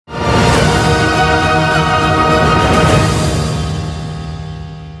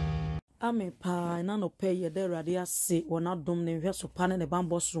me pa na no pay ye de radia se wona dom ne hwe so pa ne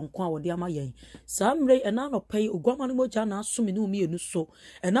bambo soronko a wode ama yen samre na no pay ogwama no moja na asome ne umienu so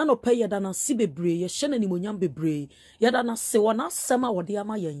na no pay ye da na si bebre ye hye na ni monyam bebre ye da na se wona asem a wode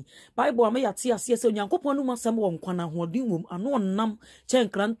ama yen bible ama yate ase se onyankopon no masem wo nkwana hoden wom ano nam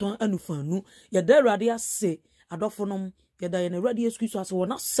chenkranton anufanu ye de radia se adofo nom ye da ye na radia skuso ase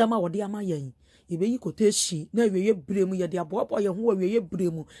wona asem a wode ama yen ibe yi quotation na wiye bremu ye de aboabo ye ho wiye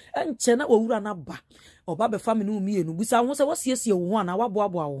bremu enche na wawura na ba oba be family umienu busa ho se wasiesie wo ho na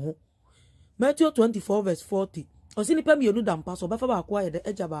waboabo wo ho Matthew 24 verse 40 osini pa mienu dampa so ba fa ba ko aye de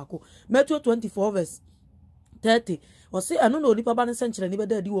eja ba ko Matthew 24 verse 30 osi anu no nipa ba ne senkyere ni be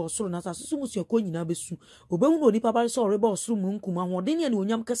da di wo soro na sa susu musu ko nyina besu obehu no nipa ba so reba osoro mu nkuma hoden ne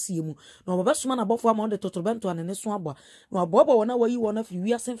onyam kase mu na oba suma na bofo ama de totorobento anene so aba na obobo wona wayi wona fi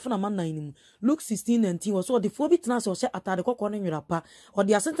wi asen fana man nan mu Luke 16:19 wo so de fo bi tena se o se atade kokko ne nwira pa o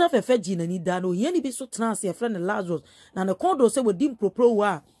de asenta fefe gi na ni da no ye ni bi so tena se e friend Lazarus na ne kondo se we dim propro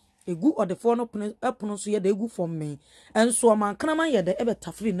wa egu or the fono epono so ye de egu from me enso man kraman ye de ebe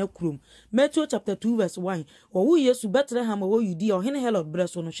tafri na kurom Matthew chapter 2 verse 1 wo Yesu Bethlehem wo Judea o hene Herod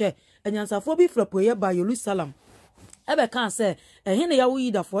breso no hwe enyansafo bi frapo ye ba Jerusalem ebe kan se hene ya wo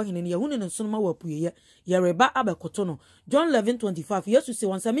yidafo hene ne ye hunu ne nsonoma wa puye ye reba abekoto no John 11:25 Yesu se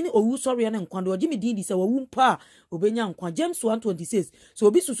wansa mini owu sori ne nkwando ogimi din di se wo mpa obenya nkwa James 1:26 so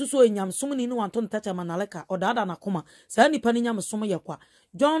obi susu so enyam som ni no wanto ntacha manaleka odada na koma sa nipa ni nyam som ye kwa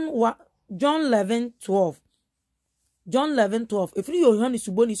John 11:12 if you yohani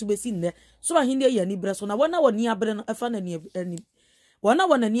suboni subesi ne so ahinde ya ni breso na wana wani abre no efa na ni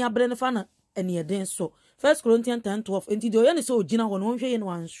wana ni abre no fa na eni eden so 1 Corinthians 10:12 enti de oyani so ogina ho no hwe ye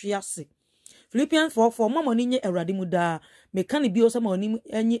no anhwe ase Philippians 4:4 mama ni nye erade mu da mekani bi o sama oni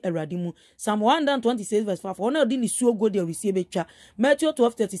enyi erade mu Psalm 126 verse 5 ona odi ni suo go de receive betwa Matthew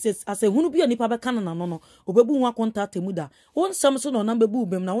 12:36 ase hunu bi onipa be kana na no obebu hu akonta mu da won sam so no number bu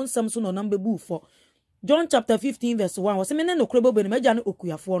bem na won sam so no number bu 4 John chapter 15 verse 1 wose mene no krebo be no meja ne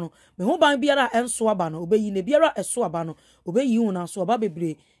okuyafo no me ho ban biara enso aba no obeyi ne biara eso aba no obeyi hu na so aba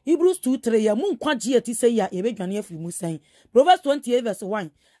bebre Hebrews 2:3 ya mu nkwaje ati se ya ye bedwane afiri mu san Proverbs 28 verse 1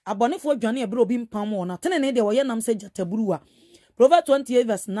 abonefo dwane ebro bi mpam wona tene ne de woye nam se jataburuwa Proverbs 28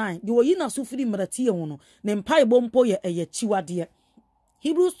 verse 9 de woyi na so firi mratie ho no ne mpai bompo ye eye chiwade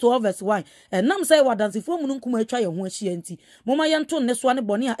Hebrews 12 verse 1 enam say wadansifo mu nkuma atwa ye ho ahia nti moma ye nto ne so ne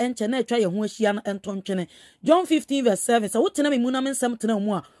bone a enche na atwa ye ho ahia na ento ntwene John 15 verse 7 so wotena me mu na mensem tena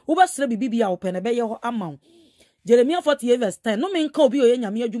mu a wo basra bibia wo pene be ye ho ama Jeremiah 48 verse 10 no menka obi oye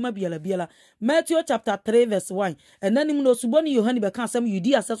nyame adwuma biala Matthew chapter 3 verse 1 enanim no suboni Yohani be kan asem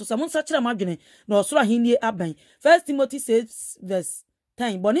yudi aseso sam nsa kire madwene na osoro ahenni aban 1 Timothy 6 verse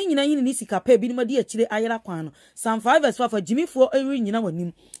 10 boni nyina yin ni sika pa bi ni madi akire ayera kwan no Psalm 5 verse 5 jimifo eri nyina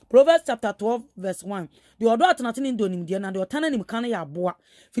wanim Proverbs chapter 12 verse 1 the odo atenatene ndonim de na de otana nim kan ya aboa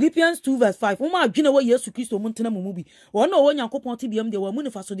Philippians 2 verse 5 wo ma adwene wo Yesu Kristo mu ntena mu bi wona wo Nyankopon tibiam de wa mu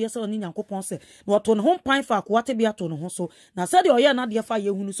ni faso de se oni Nyankopon se na oto ne ho pan fa ko ate bia to ne ho so na se de oye na de fa ye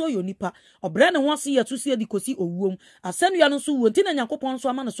hunu so yo nipa obre ne ho ase ye to se di kosi owuom asanua no so wo ntina Nyankopon so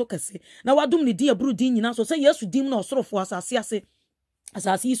ama ne so kase na wadum ne din aburu din nyina so se Yesu dim na osorofo asase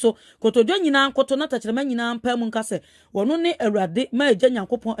asasi so kotodwa nyina koto na tachirema nyina mpa mu nkase wono ne awurade ma eja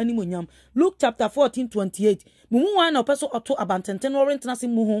Nyankopon animonyam Luke chapter 14:28 mumu wan na opeso oto abantenten wo rentena se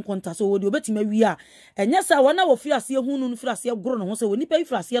mu ho konta so wodi obetima wi a enye sa wona wo fiase hunu no fiase goro no ho se woni pa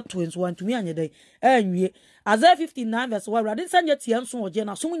fiase to enso wantumi anyedai anwie Isaiah 59 verse 1 awurade sanye tie enso oje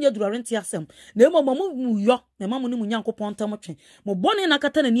na so munye duru renti asem na emamu mu yo na emamu ne mu Nyankopon tamotwe mo bone na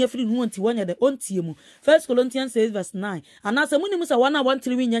kata na ni afiri hu onti wonyede ontie mu 1 Corinthians 6 verse 9 anase munni sa wana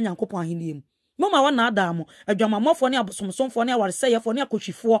wantiri wi nya Nyankopon aheniem mama wana adamo adwamamofo ne abosomsomfo ne awareseyefo ne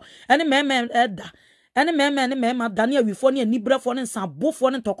akohwifo ene meme eda ene meme dane awifo ne anibrafo ne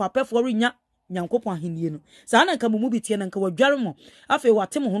nsabofo ne tokwapefo rinya Nyankopon ahennie no saa na nka mumu bitie na nka wadware mo afi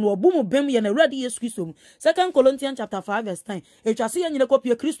watem ho no obu mu bem ye na awurade Yesu Kristo mu 2 Corinthians chapter 5 verse 10 etwase ye nyine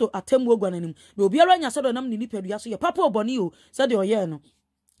kopie Kristo atemu ogwananim na obiara nya so do nam ne nipadua so ye papa oboni o se de oye no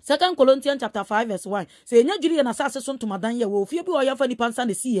 2 Corinthians chapter 5 verse 1 say enya juri na sase so ntomadan ye wo fie bi o ya fa nipa nsa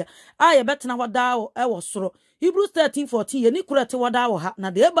ne sie a ye betena hoda e wo soro Hebrews 13:14 ye ni kurate hoda wo ha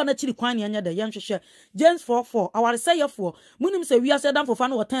na de eba na chiri kwan ne enya de ye nhwehwe James 4:4 aware say yefo munim se wiase danfo fa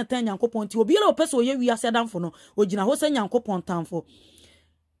no wo tan Nyankopon ti obi ra opeso ye wiase danfo no ogina ho se Nyankopon tanfo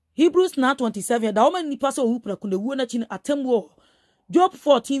Hebrews 9:27 da o ma nipa se owu praku na wuo na chi atemwo Job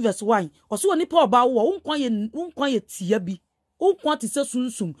 14 verse 1 oso nipa oba wo nkwan ye tia bi ukwati se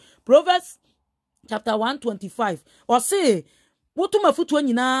sunsum Proverbs chapter 1:25 or say wotuma futu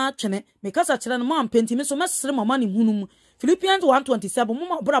nyina twene mekasa kire no ma mpenti me so mesere mama ne hunum Philippians 1:27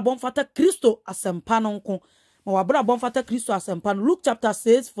 mama bra bonfata Kristo asempa no nko ma wa bra bonfata Kristo asempa no. Luke chapter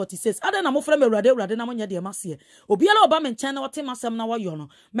 6:46 ada na mo frɛ me urade na mo nya de mase obiara oba me nkyɛn na wote masɛm na wayo no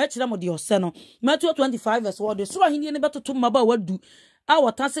me kyerɛ mo de ɔsɛ no. Matthew 25:1 de soro ahenie ne betoto maba wadu a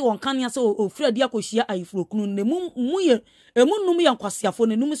watase won kanea se ofradi akohia ayifuro kunu ne muye emunum ya nkwasiafo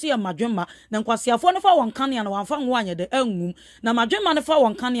ne num se ya madwemma na nkwasiafo ne fa won kanea na wanfa nwo anya de angum na madwemma ne fa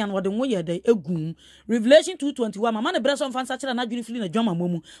won kanea na wode nwo ye de egum. Revelation 2:21 mama ne breso mfa nsakyera na dwene fili na dwama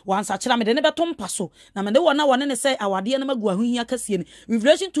momu wansakyera me de ne beto mpaso na me de wona wone ne se awade ne magu ahohia kasie ne.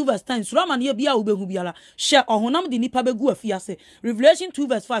 Revelation 2:10 surama ne bia obehu biara hye ohonam de nipa begu afiase. Revelation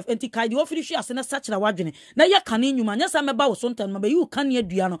 2:5 enti kai de ofiri hwe ase na sakyera wadwene na ye kane nyuma nya sa meba wo so ntan mabayi kan ye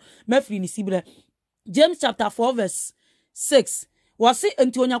dua no mafiri ni sibre. James chapter 4:6 wasi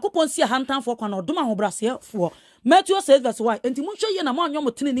enti Onyankopon si ahantanfo kwa na odoma hobrasefo. Matthew 6:1 enti munhwe ye na mo anwo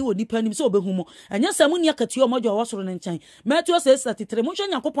motene ni wodi panim se obehu mo enya samu ni akatio mojo wosoro ne nkyɛn. Matthew 6:33 munhwe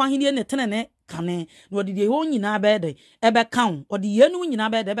Nyankopon ahenie ne tene ne kane na odi de ho nyina bɛɛde ebe kan odi ye nu nyina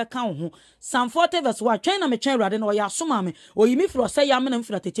bɛɛde ebe kan ho. Psalm 40:1 twɛn na me twɛn urade na ɔyɛ asoma me oyimi firo sɛ ya me na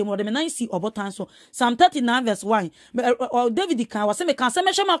mfira tete mo de me nan si obotan so. Psalm 39:1 David kan wase me kan sɛ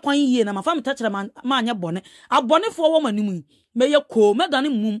me hwe makwan yie na mafa me takyere ma anya bɔne abɔnefo wɔ manimu me ye ko medane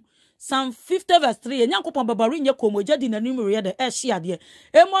mum. Psalm 50:3 Nyankopon babari nye komoja di nanim re de ehye ade.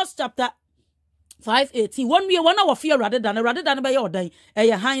 Amos chapter 5:18 one we wana wo fear rather than be ye odan eye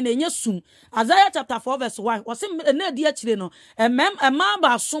han na nye sum. Isaiah chapter 4:1 wose na di akire no ma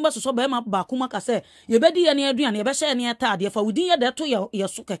ba so be so be ma ba kuma ka se ye bedi ye ne aduane ye be hye ne eta ade fa wudin ye de to ye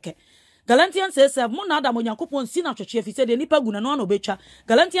so keke. Galatians 6:7 mo na Adam Onyankopon si na twetwe fi se de nipa gu na no obetwa.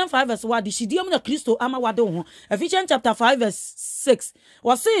 Galatians 5:1 di shidiam na Kristo ama wade ho. Ephesians chapter 5:6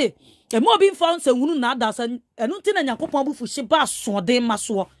 wase emo bi found se hunu na ada sa enu nti na Nyankopon bufu hye ba asode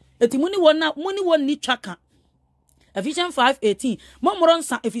maso eti muni won ni twaka. Ephesians 5:18 momoro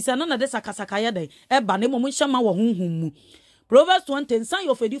nsa efisa na de sakasaka ye den eba na mo hyema wo honhum mu. Proverbs 20 san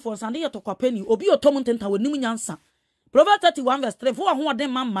yo fedi for sande ye to kwapani obi otom ntenta wonim nyansa. Proverbs 31:3 for ho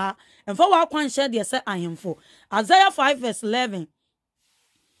den mama emfa wa kwan hye de se ahemfo. Isaiah 5:11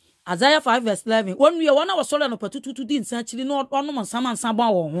 Isaiah 5:11 one we one was solo no patututu di nsan chiri no onom nsama nsan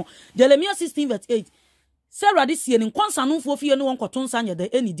bon wo ho. Jeremiah 16:8 Sarah this year in Kwansanumfo fie no wonkoto nsa nya da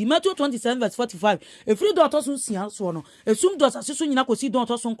eni di. Matthew 27:45 efri do otoso sia so no esum do asaseso nyina kosi do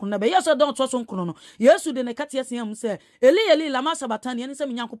otoso nkron na be yeso do otoso nkron no Yesu de ne katia sia mu se eli lama sabatani ene se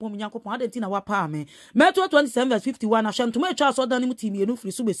Nyankopon adenti na wapa ame. Matthew 27:51 ahwantuma etwa aso dan mu timi enu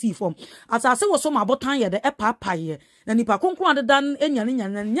firi so be si form asase wo so mabotan ye de epapaye na nipa konkon adedan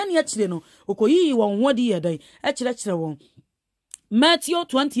nyane akire no okoyi won hodi ye dan ekire won. Matthew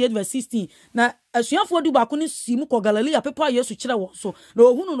 28:16 na asuafo du ba ko ne simu ko Galilea pepa Yesu kire wo so na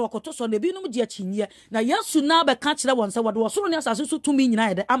ohunu no okoto so na binum di akyinye na Yesu na be ka kire won se wode wo soro ne asase so tumi nyina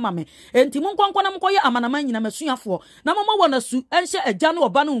ye de amame enti monkonkon na mkoye amanaman nyina masuafo na momo wona su enhye agya no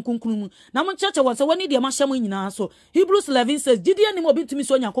oba no nkunkunu mu na monkyereke won se woni de mahyam nyina so. Hebrews 11 says gidi ani mo bintumi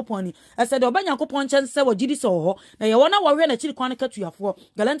so Nyankopon ni ese de oba Nyankopon kyen se wo gidi so ho na ye wona wo hwe na kiri kwan katuafo.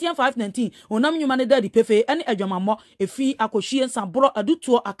 Galatians 5:19 onam nyuma ne dadi pefe ene adwamammo efi akohwie nsabro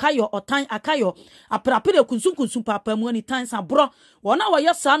adutuo akayo otan akayo aprapere kunsun papa mu ani tan sabro wona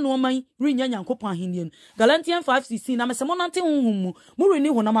woye sa no man rinya Nyankopon ahenie. Galatians 5:16 na mesemo nante honhum mu reni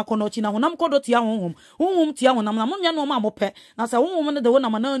honam akono chi na honam kodo tia honhum tia honam na monya no ma mope na sa honhum ne de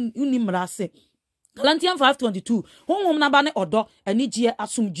wona na unimrase. Galatians 5:22 honhum na ba ne odo anigye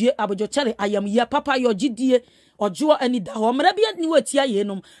asomdue abojochere ayamye papa yo gidie ojo ani da ho mra bia ni watia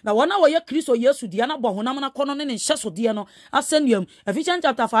yenom na wona wo ye Kristo Yesu dia na bo honam na kono ne nhye de no asenuam. Ephesians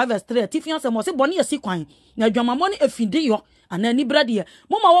chapter 5:3 tifian se mo se boni esi kwan na adwamamo ne efide yo anani brade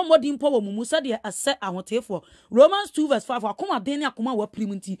moma wo modi mpo wo mumu se de ase ahotefo. Romans 2:5 akoma den ne akoma wa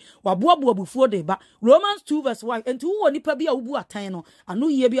priminti waboaboa bufuo de ba. Romans 2:1 enti wo nipa bia wo bu atan no anu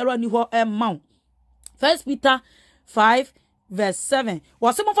ye biara ni ho emma. 1 Peter 5:7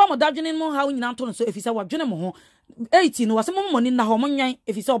 wase mo fa mo dadwene mo ha nyina nto no so efisa wadwene mo ho. 18 no wase mo moni na ho mo nwan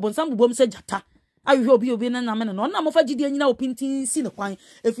efisa obonsam bubom se jata ayuhwe obi na na me no na mo fa gidie nyina opintin si ne kwan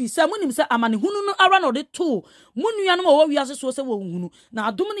efisa munim se amane hunu no ara no de to munua no wo wiase so se wo hunu na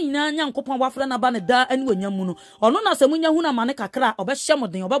adom ne nyina Nyankopon wafra na ba ne da ani wanya mu no ono na se munya hunu amane kakra obehye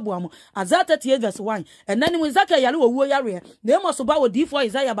moden obeboa mo. Isaiah 38:1 enani mu Zaka yare wo yare na emo so ba wo difo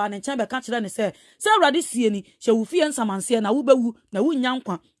Isaiah ba ne nchen be ka kire ne se Awurade sie ni hye wo fie nsamanse na wo bewu na wo nya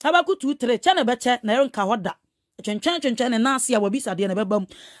nkwa. Habakkuk 2:3 che ne beche na yenka hoda Chenchen and Nasia Wabisa de Nebebum.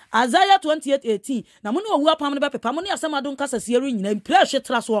 Isaiah 28:18. Na muni owu apam ne bepepa muni asem adon kasa sieri nyina impress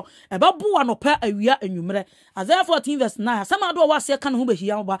traso ebabu anopa awia enwumre. Isaiah 14:9. Asem ado wase ka ne ho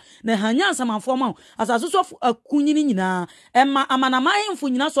behia oba na hanya asamanfo ma asaso so akunyini nyina emma amanamaye mfo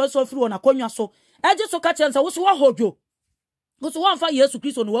nyina so firi wona konwa so eje so ka chensa wo so wa hodwo Goso wa fa Yesu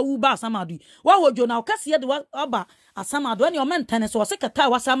Kristo no wawu ba asamadu wa hojo na okase de wa aba asamadu ani o mentane so se kata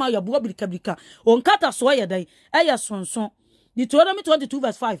wa sama ya buwa birika onkata so ye dai eya sonson Deuteronomy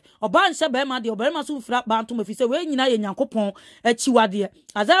 22:5 oba nse be ma de obarima so mfira ba nto mafise we nyina ye Nyankopon achiwade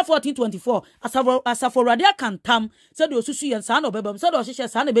Isaiah 14:24 asaforade akantam se de osusu ye nsa na obebam se de ohihye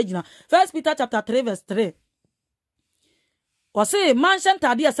sa na begina 1 Peter chapter 3:3 o se mansion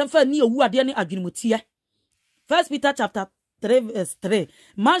tade asemfa ni owu ade ni adwenimutie 1 Peter chapter 3:3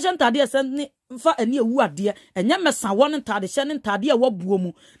 Mansion tade asem mfa ani ewu ade enya mesa won tade hye ne tade a wabuo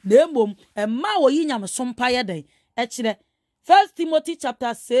mu na emom emma wo yi nyam so mpa ye den e kire 1 Timothy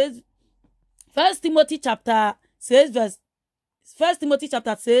chapter 6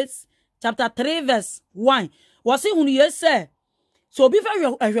 chapter 3:1 wasi hunu ye se so bi fa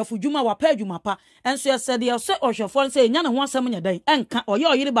hwefo dwuma wa pa dwuma pa enso ye se de se ohwefo se nya ne ho asem nya den enka oye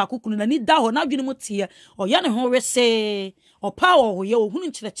oyire ba kokunu na ni da ho na dwene mu tie oye ne ho wese opa wo ye ohunu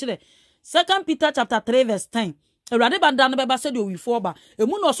nkyerɛkyerɛ 2 Peter chapter 3:10 Awurade banda no beba se de owifo ba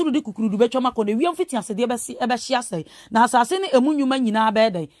emu na osoro de kukurudu betwa makɔ na wiem fiti ase de ebe hye ase na asase ne emu nwuma nyina ba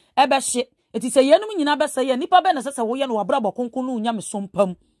den ebe hye eti se yenum nyina be se ye nipa be na se wo ye no wabra bokonkon no nya me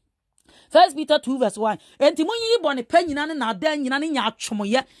sompam 1 Peter 2:1 enti munyi bone pa nyina ne na ada nyina ne nya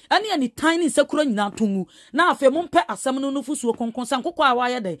atwomoye ane ani tiny sekuro nyina tongu na afa mu mpe asem no no fusuo konkon sankokɔ a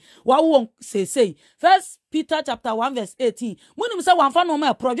waye den wawo sesei 1 Peter chapter 1:18 munim se wanfa no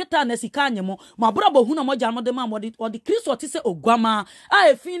ma projector na sika anyemo mabra bohu na moja mo de ma modi Kristo ti se ogwama a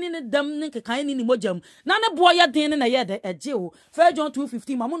efini ne dam ne kekan ni mojam na ne bo ye den ne na ye de eje o 1 John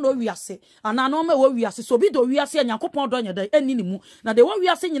 2:15 mamo no wiase ana no ma wo wiase so bi do wiase Nyankopɔn do nya de eni ni mu na de wo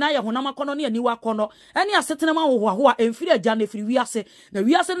wiase nyina ye honam akono ne ani wa kono eni asetene ma ho a emfiri agya na efiri wiase na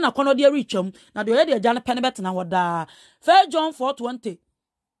wiase na kono de richam na de ye de agya na pene betena woda 1 John 4:20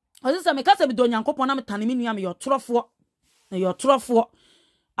 Osisa me kasa bi do Nyankopɔn na metane me nua me yotrofo na yotrofo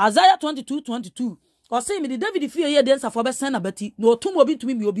Isaiah 22:22 Ose me David fie ye de nsafo be sen na bati na otum obi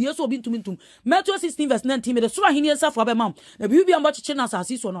ntumi mi obi yeso obi ntumi ntum Matthew 16:19 me de sura hini nsafo be mam na bibi ambo chichire na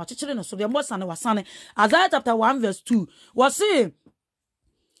asasi so na chichire no so de mbo sane wasane Isaiah chapter 1:2 wose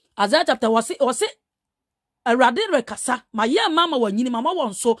Isaiah chapter wose Awurade rekasa ma ye mama wanyini mama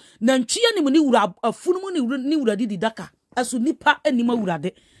wonso na ntwie ni mu ni wura afunu mu ni wura didi daka asu nipa anima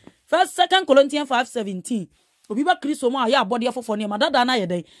wurade 2 Corinthians 5:17 obi ba Kristo mo aye abode afofo ne madada na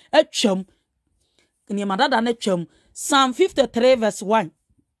yeden atwam ne madada na twam Psalm 53:1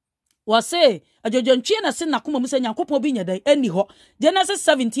 wase ajojontwie na se nakoma mu se Nyankopɔn bi nyeden ani ho Genesis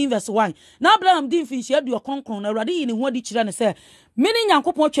 17:1 na Abraham din fi hye adu okonkron na Awurade yi ne ho adi kire ne se mini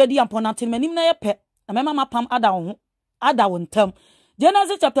Nyankopɔn twadi amponante manim na ye pe na mema mapam ada wo ntam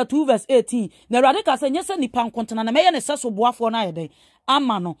Genesis chapter 2:18 na Awurade ka se nyese nipa nkontena na meye ne seso boafo na yeden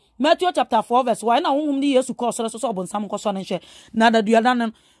ama no Matthew chapter 4:1 na honhom ni Yesu ko soro so obonsam nkoso ne hye na daduada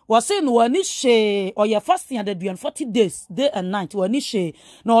no wase no wani hye oye fasting at the 40 days day and night wani hye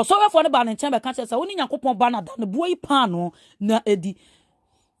na osowefo ne ba ne nchen be ka se woni Nyankopɔn ba na da ne buoi pa no na edi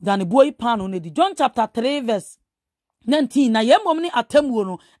da ne buoi pa no na edi John chapter 3:19 na yemom ni atamuo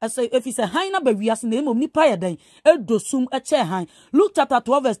no ese efise han na ba wiase na yemom ni pa yedan edosum eche han Luke chapter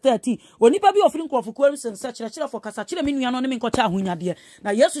 12:30 onipa bi ofiri nkrofo ko nse kire for kasa kire me nua no ne me nkocha ahonyade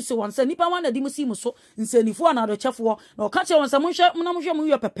na Yesu se won se nipa wan na di musi so nsenifo ana do chefo na okache won se monhwe mo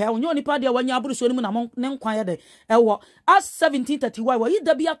wiye pepe onye onipa de wanya aburu so ni mu na ne nkwan yedan ewo as 17:31 wa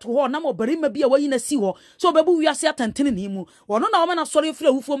yida bi ato ho na mo barima bi a wayi na si ho so bebu wiase atantene ni mu wono na wo me na sori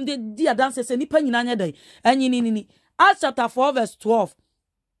fira wufom de di adanse se nipa nyina nya dan anyi ni Acts chapter 4:12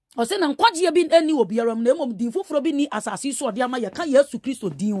 Ose na nkwaje bi ani obiaram na emom din foforo bi ni asasi so de ama ye ka Yesu Kristo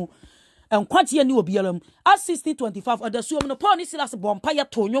din ho nkwaje ani obiaram Acts 16:25 adasuom no Paul ni Silas bompa ye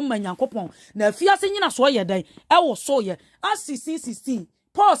to nwom Nyankopɔn na afiase nyina so ye dan ewo so ye Acts 16:16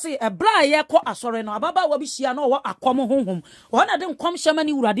 Paul say ebra ye kɔ asɔre no ababa wa bi hia na ɔwɔ akom honhom ɔna de nkom hyɛma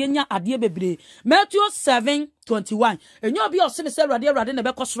ni wurade nya ade bebre Matthew 7:21 enyo bi ɔse ne sɛ wurade na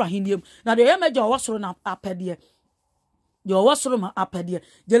bɛkɔ soro ahenniam na de ye magya ɔwɔ soro na apɛde Yo wasoro ma apade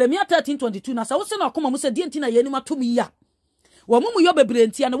Jeremiah 13:22 na sa wo se na akoma mu se die ntina ye ni matumi ya wo mu yo bebre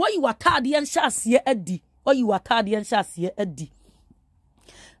ntia na wayi watade en hyase adi wayi watade en hyase adi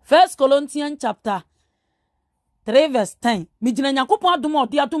 1 Corinthians chapter 3 verse 10 me gina Nyankopon adom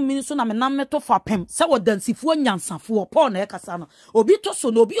odi adom mi so na me nam meto fapem se wodansifuo nyansafo Paul na ekasa no obi to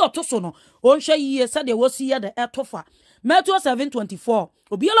so no obi oto no onhwe yie se de wosi ye de etofa Matthew 7:24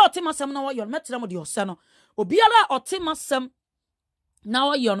 obi ala otemasem na wo yo metre mo de ose no obi ala otemasem na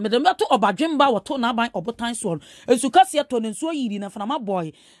wo yo no me de meto obadwemba woto na aban obotan so esukase to ne nsuo yiri na fana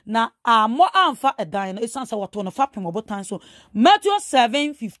boy na amo amfa edan no esansa woto no fapem obotan so Matthew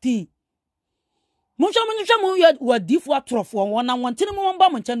 7:15 Muncha wadifu atrofo wona wontene mo mba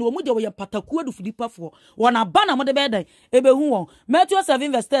moncha no mu de wo ye pataku adu filipafo wona ba na mo de bedan ebehu won Matthew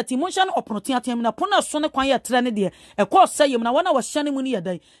 7:30 muncha no oprotia tem na pona so ne kwan ye tre ne de ekọ sayem na wona wo hyane mu ne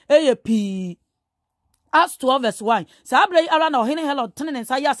yedan eye pi Acts 12:1 sa abrei ara na ohene hello tene ne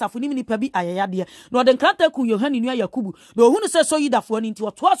sa ya asafo ni nipa bi ayayade no de nkrata ku Yohane nua Yakubu no ohunu se so yidafo ni nti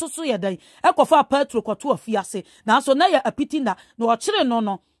oto asoso yedan ekofa Petro koto afiase na so na ya apitinda no o kire no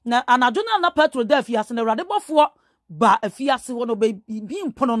na anadona na Petro da afiase na rade bofo ba afiase wono be bi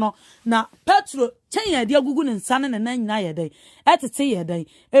mpono no na Petro chen de agugu ne nsane ne nan nyina yedan etete yedan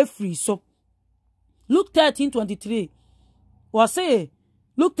efri so Luke 13:23 was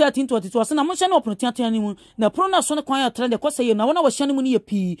Luke 13:22 was na mo hye na oprontiatia ni mu na pro na so ne kwan ya trend ko sey na wona wo hye ne mu ne ye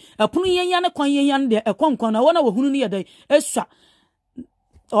pi apunu yenya ne kwan yenya ne de ekonkon na wona wo hunu ne yedan esua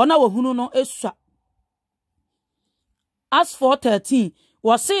ona wo hunu no esua As 4:13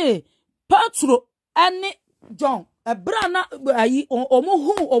 was Petro ane John ebra na ayi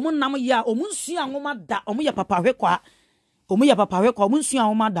omo nam ya omo nsua nwoma da omo ya papa hwekwa omo nsua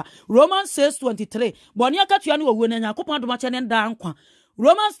nwoma da Romans 6:23 boni akatua ne wo na Nyankopon adoma che ne nda nkwa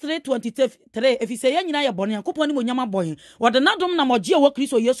Romans 3:23 efise ye nyina ye boni Nyankopon ni monyama boye wode nadom na moje wo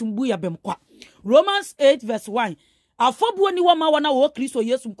Kristo Yesu mbu ya bemkwa Romans 8:1 afobuo ni woma wana wo Kristo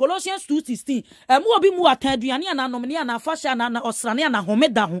Yesu Colossians 2:16 emu obi mu ataduane ana nom ne ana afahya ana osrane ana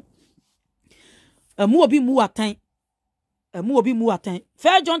homeda ho emu obi mu atan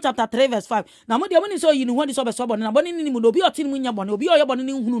 1 John chapter 3:5 na mo de mo ni so yi ni ho di so be so boni na boni ni mu no obi oti ni mu nya boni obi oye boni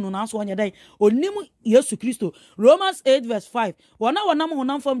ni hunu no na so onye dai onim Yesu Kristo Romans 8:5 wana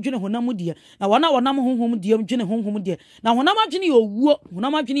honam fam dwene honam die na wana honhom die dwene honhom die na honam adwene ye owuo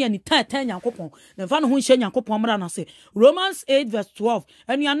honam adwene ye ni tan Nyankopon na fa no ho hye Nyankopon mra na se Romans 8:12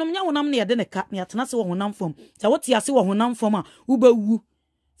 anuanom nya honam ne ye de ne ka ne atena se wo honam fam se wo te ase wo honam fam a wo bawu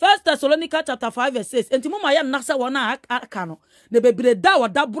 1 Thessalonica chapter 5:6 enti mama ya nasa wona aka no ne bebre da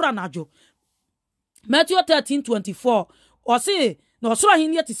wada bura najo Matthew 13:24 osi na osoro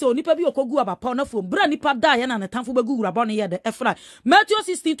hin ye te se onipa bi okogu abapa na fom bra nipa da ya na ne tamfo begu wuraba no ye de efra Matthew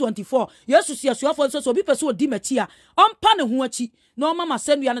 16:24 Yesu sia suafo so obi pese odi machi a ompa ne ho achi na o mama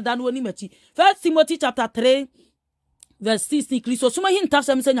sanua ne da no oni machi 1 Timothy chapter 3 verse 16 Kristo suma hinta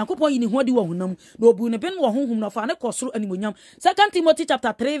sam se Nyankopon yini ho di wo honam na obu ne ben wo honhom na fa ne kosoro animonyam 2 Timothy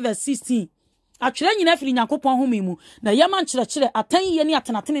chapter 3 verse 16 atwere nyina firi Nyankopon homi mu na yama nkyerɛkyerɛ atan ye ne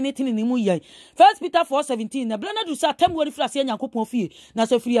atenatene ne tene ne mu yai 1 Peter 4:17 na blana du sa atam wori firi ase Nyankopon fie na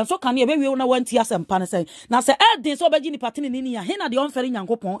se firi anso kane ebewie na wanti asempa ne sen na se edin so obeji ni patene ne ni ya he na de onfere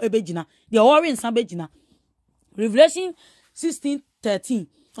Nyankopon ebegina de ori nsa begina Revelation 16:13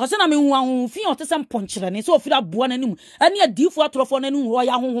 Osena me hu ahunfi otesem ponkyerene so ofira boa nanim ane adifo atrofo nanim wo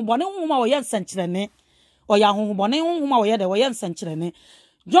ya honhobone honhoma wo ye nsankyerene o ya honhobone honhoma wo ye de wo ye nsankyerene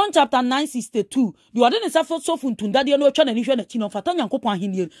John chapter 9:62 the ordinary so funtunda de no atwa na ni hwe na chi no fata Nyankopon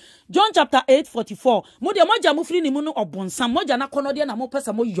ahenie John chapter 8:44 mo de moja mo firi ni mu no obonsam moja na kono de na mo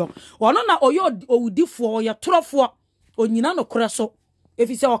pesa mo yo ono na oyo owudifo ye trofo onyina no koreso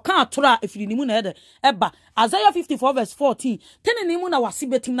efise oka atora efiri ni mu na ede eba Isaiah 54:14 tene ni mu na wase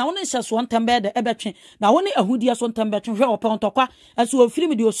betim na woni hye so ntembe ede ebetwe na woni ahudi so ntembe twe hwe opa ontokwa enso ofiri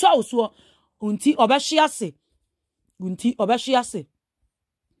mi de oso unti obehye ase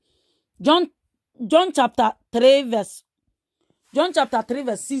John chapter 3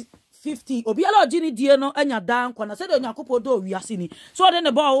 verse 50 obiala ogini die no anya dan kwa na se de Onyankopon do wiase ni so de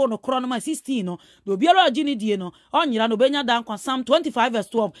ne ba wo no kro no ma 16 no de obiala ogini die no onyira no benya dan kwa Psalm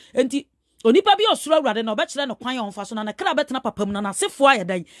 25:12 enti onipa bi osuro awurade na obekire no kwan yonfa so na ne kra betena papam na nasefo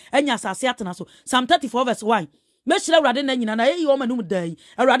ayedan anya asase atena so Psalm 34:1 meshira awurade na nyina na eyi o manum dan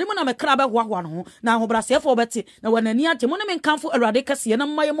awurade mu na me kra be hoahoa no ho na ahobrasefo beti na wanani agye mo ne me nkanfo awurade kase na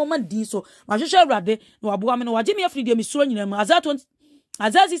maye mo mandi so mahwehwe awurade na waboa me no wagye me afiri de misuro nyina mu Isaiah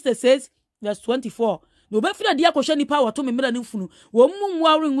 66:24 no be fira dia kohwe nipa wato me mira ne funu wo mummu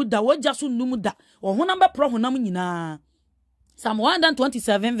awengu da wo gya so num da wo honam be pro honam nyina Psalm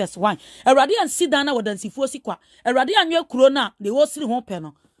 127:1 awurade ansi dan na wadansifo sikwa awurade anwe kuro na de wo siri ho pe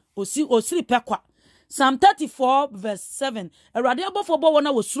no osiri pe kwa Psalm 34:7 awurade abofo bo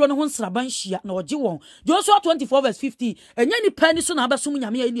wona wo suro ne ho nsraban hia na ogye won Joshua 24:15 enya nipa ni so na abesom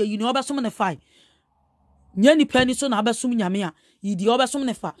nyame ayi ni obesom ne fai nyani pani so na abesum nyame a yidi obesum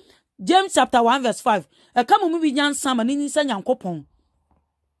ne fa. James chapter 1 verse 5 e ka mu bi nyansa ma ni nisa nyankopon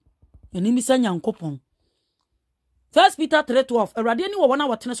eni misa nyankopon. 1 Peter 3:12 Erade ni wo wona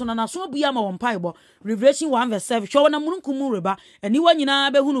wotene so na so bua ma won paibo. Revelation 1 verse 7 hwo wona mununkum reba eni wa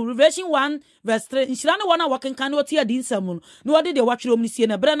nyina behunu. Revelation 1 verse 3 nshira ne wona wakenkan oti adi nsam no na wode de watwere omni sie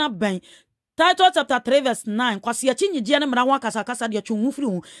na bre na ben. Title chapter 3 verse 9 kwase ya chinyije ne mra wakasa kasa de twonhu firi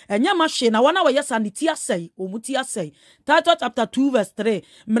hu enya ma hwe na wona wayesa ne ti asai omuti asai. Title chapter 2 verse 3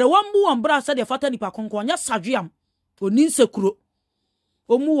 mre wambu won bra sa de fata nipa konkon nya sadweam oni nsekuro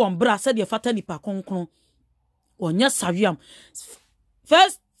omu won bra sa de fata nipa konkon onya sawiam.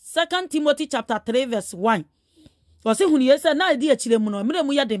 2 Timothy chapter 3 verse 1 wase hunu yesa na edi akire mu no mre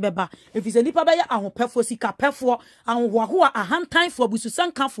mu ya de beba efise nipa ba ya ahopefo sika pefo ahohoaho ahantanfo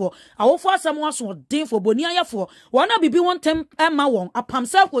bususankafo awofo asam waso denfo boni ayefo wona bibi wontem ema won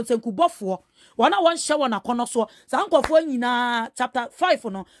apamsa kwotenkubofo wona won hye wona kono so sankofo nyina chapter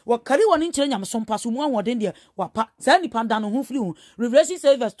 5 no wakari woni nkire nyamsompa so mu ahoden de wapa sa nipa da no ho firi hu. Revelation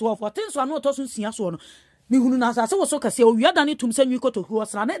 6 verse 12 watenso anu otoso nsia so no mihunu na asase wo so kase o wiada ne tum sanwi koto hu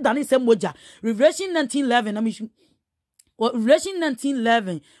osra ne dane sem moja. Revelation 19:11 na mishu Revelation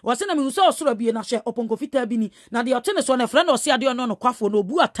 19:11 wase na mihuso osoro bie na hye oponkofita bi ni na de otene so na friend ose ade ono no kwafo no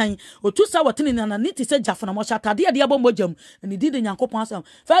obu atan otusa watene na niti se jafona mo hyatade ade abomojam ni dide nyankopon asam.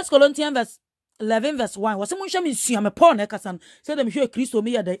 1 Corinthians verse 11 verse 1 wase munhwe me sua me Paul na kasa se de mehwe Kristo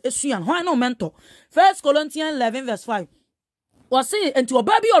me yada esuan ho no mentor. 1 Corinthians 11 verse 5 wase enti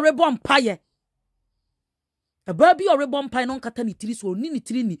oba bi orebo mpaye Baby or rebon pine on katani tris or nini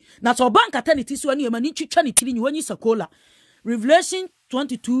trini. Na so ban katani tis when you mani chichani trini when you sakola. Revelation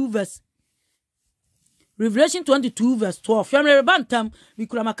 22 verse 12. Family bantam, we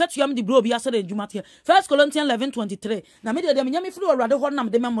could have catch yam the bro be asset in Jumatia. 1 Corinthians 11:23. Na media de minyami flew or rather honam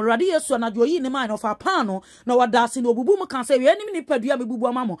de memoradi so na joy in the mind of our pano. No what does in Obubu can say any pedia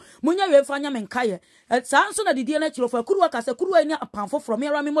bubu mamo. Munya we fanya menkaya. At Sanson at the DNA of a Kuruaka as a Kuruania a panfo from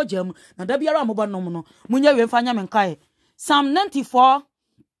Yaramimo gem, and Dabiara Mobanomino. Munya we fanya menkaya. Psalm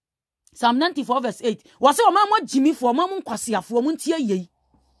 94 verse 8. Was a mamma Jimmy for Mamma Quasia for Muntia ye.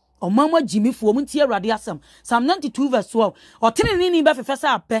 O mama Jimmy for Muntia Radiasam. Psalm 92 verse 12. Or Tinini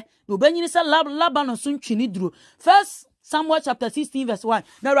Bafesa Ape, no Benisa Laban soon Chinidru. 1 Samuel chapter 16 verse 1.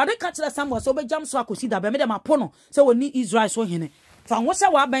 Now Radi catch the Samuel so be jam so I could see that Bemeda Mapono, so we need Israel so hene. From what's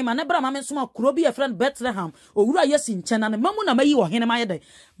our by my neighbor, Mamma Suma Kurobi, a friend Bethlehem, or Ura yes in China, and Mamuna May or Henemaya.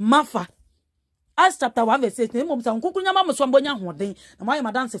 Mafa. As chapter 1 verse 6 nemo msa nkukunya mama so ambonya hoden na mai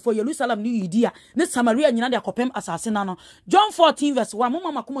madanse for Jerusalem ni Judea ne Samaria nyina de akopem asase na no. John 14 verse 1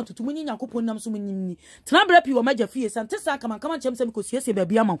 mama makoma tutumu nyi Nyankopon nam so munyimni tena bra pi wo maja fie sante sa kama chem se mekosiesie ba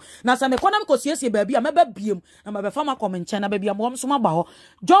bia ma na sa mekona mekosiesie ba bia meba biem na meba ma komen nchen na ba bia mo so ma ba ho.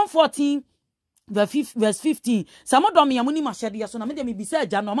 John 14 verse 15 samodom ya muni mashede so na me de me bisa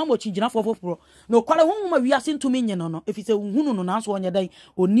agya no mama ochingina fofoforo no kwale hu ma wiase ntumi nye no efise hunu no na so onye dan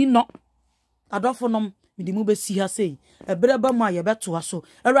oni no adofonom midimu be si ha sei ebreba ma ye beto aso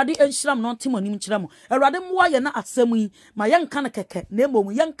erade enhyiram no ntimonim nkyiramo erade mwa ye na asem yi ma ye nka ne keke na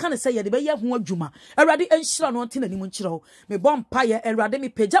emom ye nka ne se ye de be ye ho adwuma erade enhyira no ntinanim nkyirawo me bompa ye erade me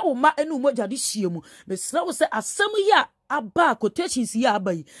pagya wo ma enu mogya de hiemu me sra wo se asem yi a aba quotations ya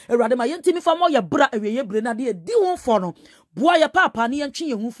abai erade ma ye ntimi fa mo ye bra awiye bre na de di won fo no boa ye papa ne ye ntwe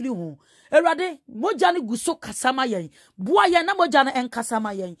ye hu firi ho erade mogya ne guso kasama yen boa ye na mogya ne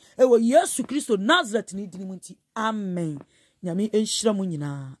enkasama yen ewo Yesu Kristo Nazareth ni dinimu nti amen nyame enhyira mu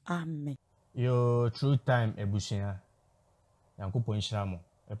nyina amen. Yo true time ebusia Yankopon enhyira mo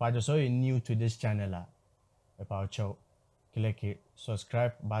epa so you new to this channel epa ocho click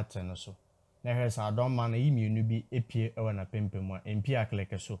subscribe button so na here sa don man yi mienu bi epie ewa na pempem a empi a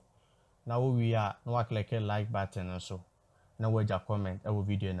click so na wo wi a na wa click like button so na wo ja comment ewo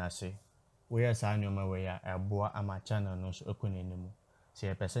video na say we are sa nyoma we ya eboa ama channel no so ekonenimu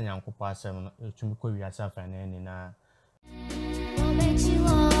se person Yankopon asem no etumi ko wi asa fa na ni na